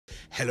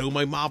Hello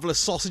my marvellous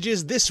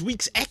sausages, this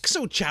week's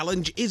Exo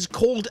Challenge is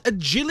called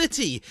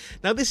Agility.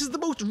 Now this is the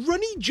most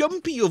runny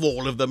jumpy of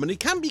all of them and it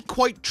can be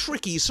quite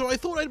tricky, so I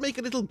thought I'd make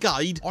a little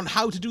guide on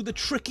how to do the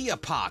trickier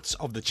parts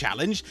of the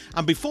challenge.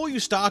 And before you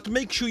start,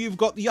 make sure you've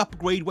got the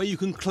upgrade where you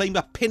can claim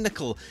a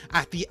pinnacle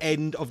at the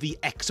end of the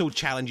Exo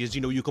Challenges. You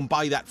know, you can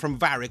buy that from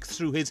Varric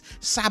through his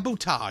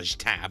Sabotage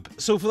tab.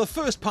 So for the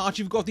first part,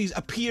 you've got these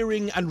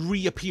appearing and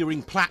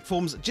reappearing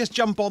platforms. Just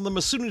jump on them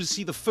as soon as you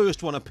see the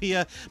first one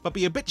appear, but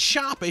be a bit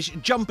sharpish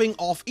jumping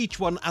off each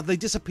one as they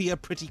disappear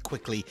pretty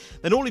quickly.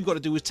 Then all you've got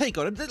to do is take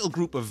out a little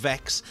group of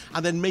Vex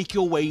and then make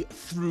your way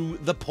through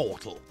the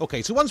portal.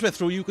 Okay, so once we're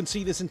through, you can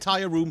see this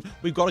entire room.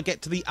 We've got to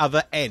get to the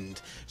other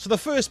end. So the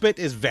first bit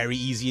is very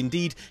easy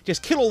indeed.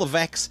 Just kill all the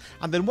Vex,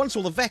 and then once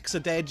all the Vex are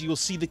dead, you'll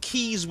see the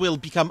keys will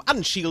become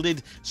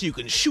unshielded, so you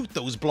can shoot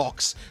those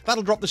blocks.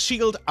 That'll drop the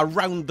shield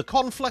around the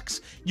conflux.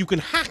 You can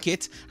hack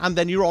it, and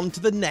then you're on to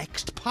the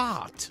next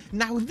part.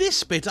 Now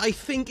this bit, I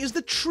think, is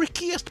the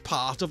trickiest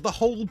part of the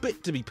whole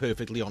bit, to be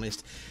perfectly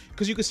honest,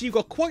 because you can see you've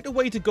got quite a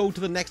way to go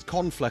to the next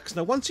conflux.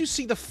 Now once you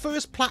see the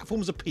first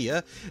platforms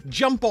appear,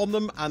 jump on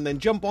them and then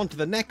jump onto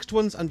the next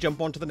ones and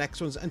jump onto the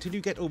next ones until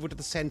you get over to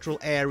the central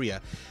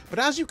area. But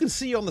as you can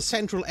see on the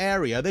central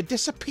area, they're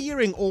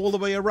disappearing all the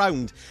way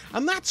around,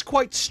 and that's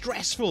quite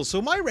stressful.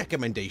 So my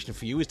recommendation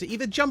for you is to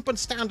either jump and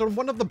stand on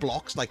one of the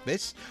blocks like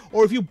this,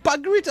 or if you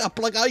bugger it up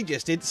like I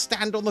just did,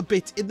 stand on the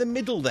bit in the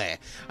middle there.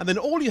 And then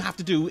all you have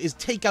to do is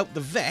take out the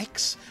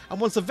Vex, and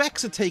once the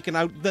Vex are taken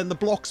out, then the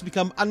blocks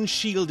become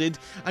unshielded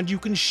and you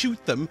can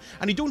shoot them,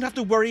 and you don't have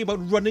to worry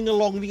about running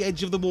along the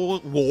edge of the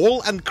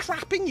wall and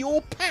crapping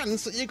your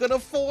pants that you're going to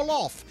fall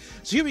off.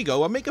 So here we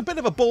go. I make a bit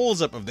of a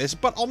balls up of this,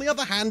 but on the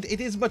other hand, it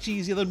is much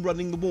easier than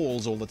running the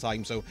walls all the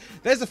time. So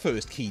there's the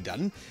first key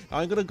done. Now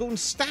I'm going to go and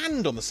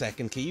stand on the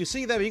second key. You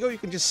see, there you go. You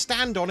can just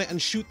stand on it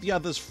and shoot the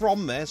others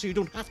from there, so you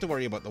don't have to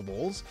worry about the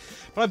walls.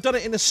 But I've done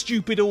it in a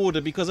stupid order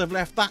because I've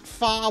left that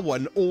far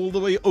one all the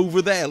way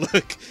over there,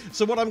 look.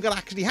 So what I'm going to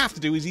actually have to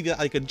do is either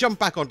I can jump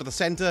back onto the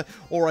center,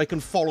 or I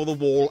can follow the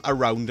wall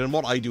around. And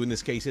what I do in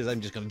this case is I'm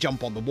just going to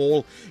jump on the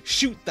wall,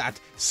 shoot that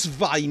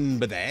swine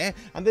there,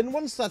 and then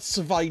once that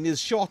swine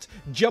is shot,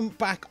 jump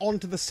back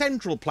onto the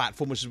central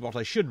platform, which is what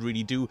I should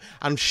really do,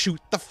 and shoot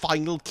the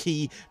final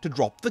key to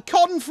drop the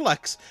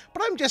conflux.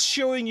 But I'm just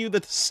showing you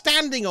that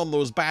standing on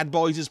those bad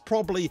boys is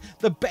probably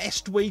the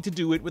best way to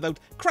do it without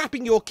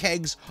crapping your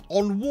kegs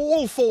on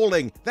wall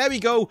falling. There we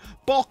go,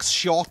 box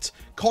shot,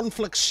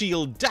 conflux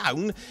shield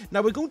down.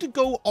 Now we're going to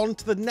go on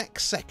to the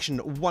next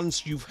section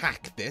once you've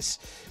hacked this.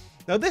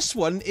 Now this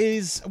one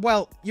is,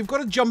 well, you've got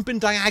to jump in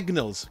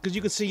diagonals, because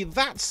you can see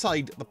that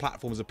side the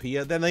platforms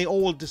appear, then they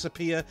all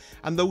disappear,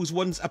 and those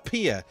ones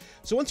appear.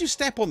 So once you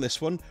step on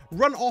this one,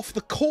 run off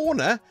the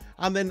corner,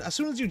 and then as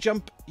soon as you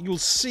jump, you'll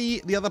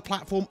see the other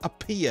platform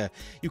appear.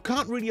 You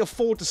can't really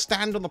afford to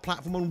stand on the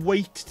platform and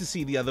wait to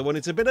see the other one.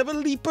 It's a bit of a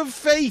leap of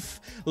faith.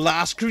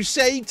 Last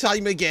Crusade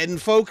time again,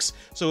 folks.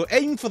 So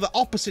aim for the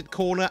opposite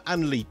corner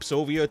and leap. So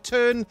over your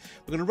turn,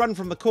 we're going to run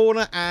from the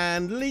corner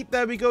and leap.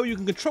 There we go. You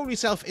can control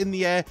yourself in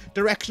the air.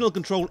 Directional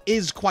control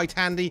is quite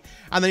handy.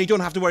 And then you don't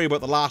have to worry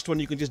about the last one.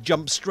 You can just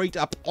jump straight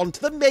up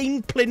onto the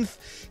main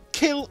plinth.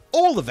 Kill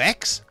all the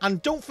Vex,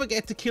 and don't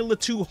forget to kill the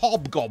two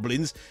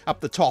hobgoblins up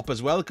the top as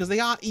well, because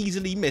they are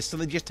easily missed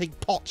and they just take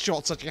pot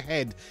shots at your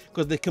head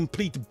because they're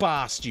complete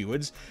bar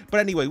stewards. But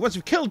anyway, once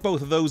you've killed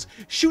both of those,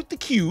 shoot the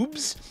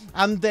cubes,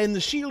 and then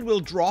the shield will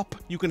drop.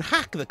 You can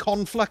hack the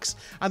conflux,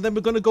 and then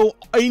we're going to go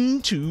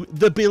into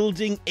the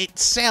building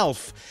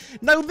itself.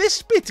 Now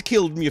this bit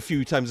killed me a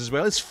few times as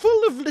well. It's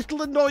full of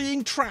little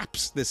annoying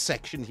traps, this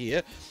section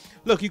here.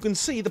 Look, you can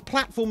see the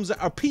platforms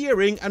are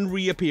appearing and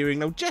reappearing.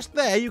 Now, just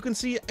there, you can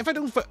see, if I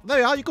don't, there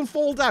you are, you can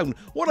fall down.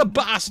 What a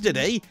bastard,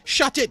 eh?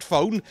 Shut it,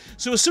 phone.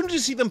 So as soon as you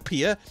see them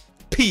appear,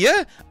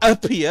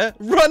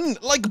 run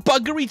like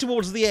buggery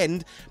towards the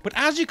end. But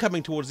as you're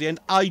coming towards the end,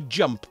 I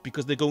jump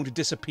because they're going to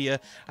disappear,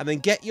 and then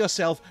get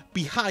yourself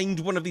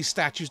behind one of these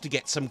statues to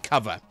get some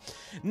cover.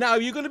 Now,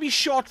 you're going to be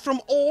shot from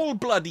all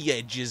bloody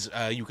edges,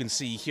 you can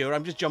see here.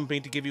 I'm just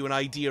jumping to give you an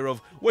idea of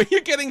where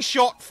you're getting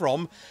shot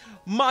from.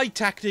 My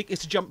tactic is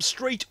to jump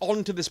straight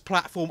onto this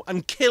platform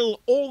and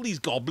kill all these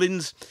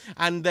goblins,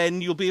 and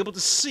then you'll be able to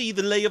see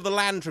the lay of the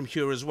land from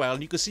here as well.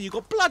 And you can see you've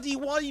got bloody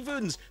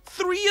wyverns,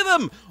 3 of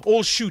them,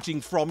 all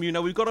shooting from you.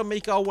 Now we've got to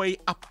make our way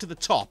up to the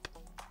top.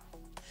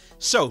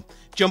 So,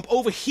 jump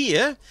over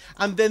here,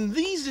 and then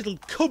these little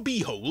cubby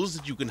holes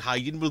that you can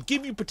hide in will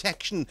give you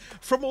protection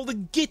from all the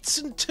gits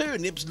and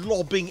turnips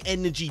lobbing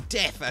energy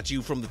death at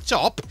you from the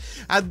top,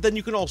 and then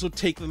you can also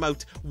take them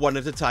out one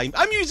at a time.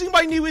 I'm using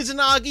my new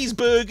Izanagi's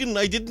Burden.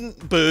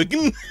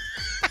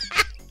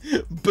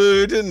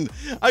 Burden.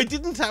 I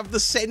didn't have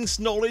the sense,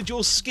 knowledge,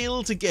 or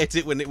skill to get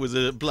it when it was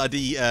a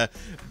bloody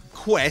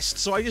quest,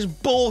 so I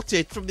just bought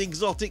it from the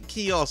exotic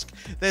kiosk.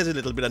 There's a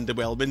little bit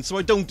underwhelming, so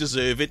I don't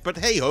deserve it, but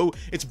hey-ho,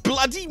 it's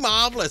bloody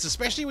marvellous,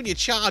 especially when you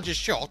charge a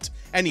shot.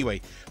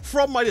 Anyway,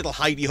 from my little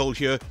hidey hole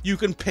here, you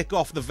can pick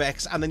off the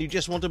Vex, and then you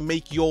just want to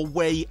make your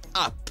way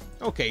up.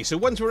 Okay, so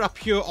once we're up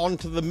here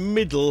onto the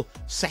middle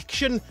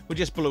section, we're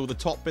just below the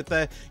top bit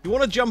there, you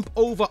want to jump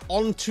over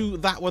onto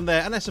that one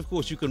there, unless of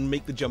course you can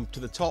make the jump to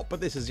the top, but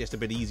this is just a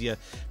bit easier.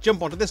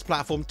 Jump onto this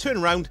platform, turn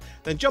around,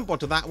 then jump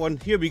onto that one.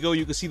 Here we go,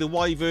 you can see the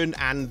wyvern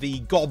and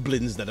the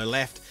goblins that are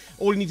left.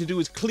 All you need to do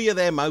is clear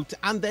them out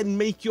and then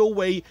make your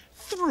way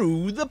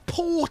through the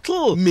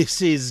portal,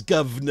 Mrs.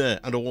 Governor,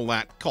 and all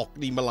that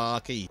cockney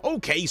malarkey.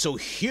 Okay, so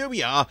here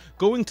we are,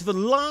 going to the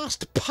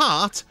last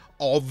part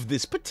of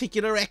this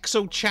particular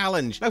Exo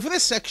challenge. Now for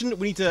this section,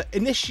 we need to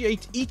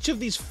initiate each of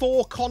these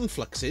 4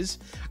 confluxes,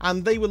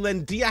 and they will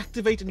then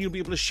deactivate and you'll be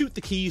able to shoot the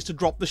keys to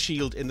drop the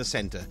shield in the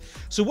center.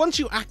 So once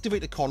you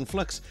activate a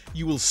conflux,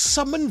 you will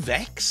summon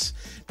Vex.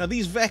 Now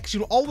these Vex,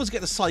 you'll always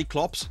get a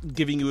Cyclops,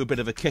 giving you a bit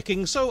of a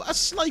kicking, so a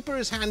sniper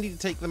is handy to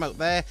take them out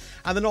there,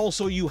 and then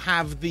also you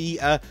have the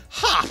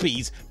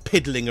Harpies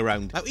piddling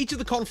around. Now each of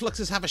the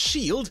confluxes have a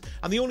shield,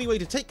 and the only way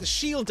to take the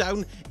shield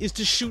down is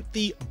to shoot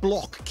the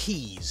block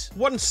keys.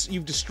 Once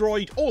you've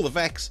destroyed all the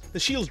Vex, the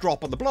shields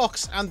drop on the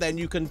blocks, and then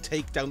you can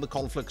take down the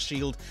conflux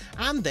shield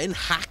and then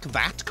hack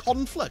that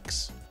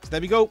conflux. So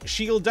there we go,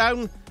 shield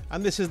down,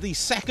 and this is the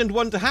second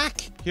one to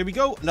hack. Here we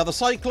go, another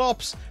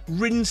Cyclops,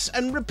 rinse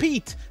and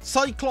repeat.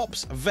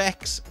 Cyclops,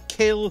 Vex,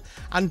 kill,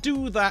 and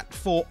do that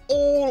for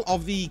all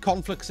of the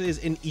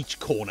confluxes in each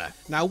corner.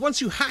 Now, once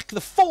you hack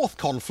the 4th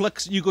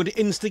conflux, you're going to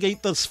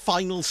instigate the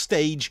final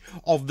stage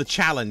of the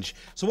challenge.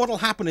 So what will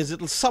happen is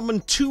it'll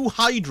summon 2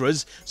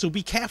 Hydras, so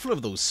be careful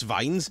of those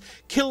swines.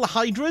 Kill the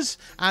Hydras,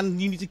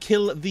 and you need to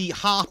kill the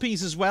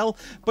Harpies as well,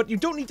 but you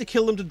don't need to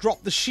kill them to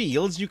drop the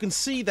shields. You can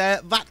see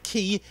there, that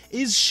key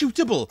is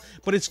shootable,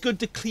 but it's good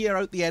to clear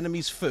out the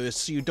enemies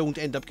first so you don't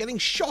end up getting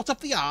shot up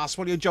the arse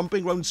while you're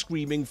jumping around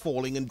screaming,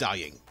 falling and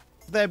dying.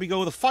 There we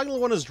go, the final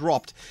one has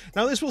dropped.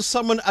 Now this will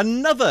summon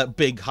another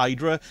big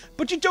Hydra,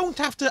 but you don't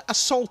have to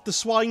assault the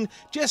swine,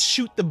 just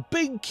shoot the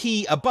big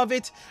key above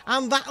it,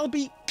 and that'll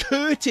be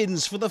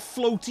curtains for the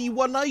floaty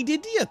one-eyed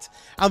idiot.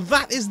 And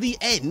that is the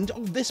end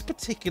of this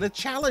particular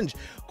challenge.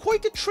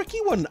 Quite a tricky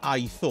one,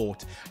 I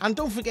thought. And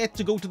don't forget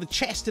to go to the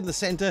chest in the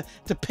centre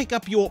to pick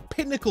up your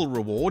pinnacle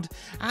reward.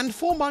 And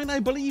for mine, I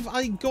believe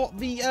I got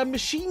the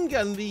machine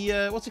gun,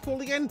 the, what's it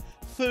called again?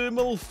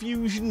 Thermal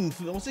fusion,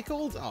 what's it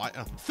called? Oh,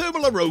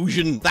 thermal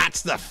erosion,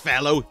 that's the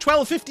fellow.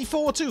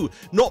 1254 too,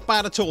 not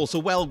bad at all, so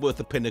well worth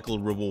the pinnacle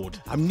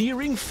reward. I'm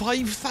nearing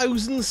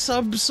 5,000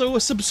 subs, so a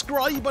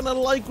subscribe and a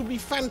like would be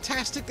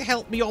fantastic to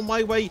help me on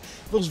my way.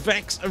 Those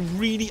Vex are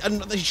really,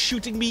 and they're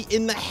shooting me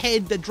in the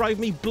head, they're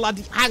driving me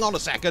bloody, hang on a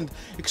second,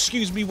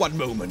 excuse me one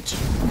moment.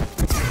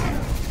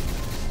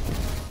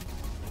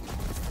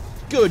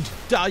 Good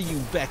die, you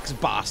Vex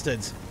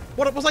bastards.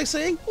 What was I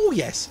saying? Oh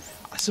yes,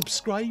 a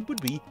subscribe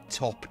would be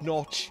top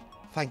notch.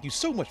 Thank you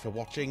so much for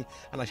watching,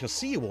 and I shall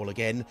see you all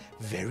again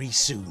very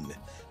soon.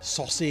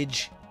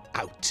 Sausage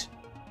out.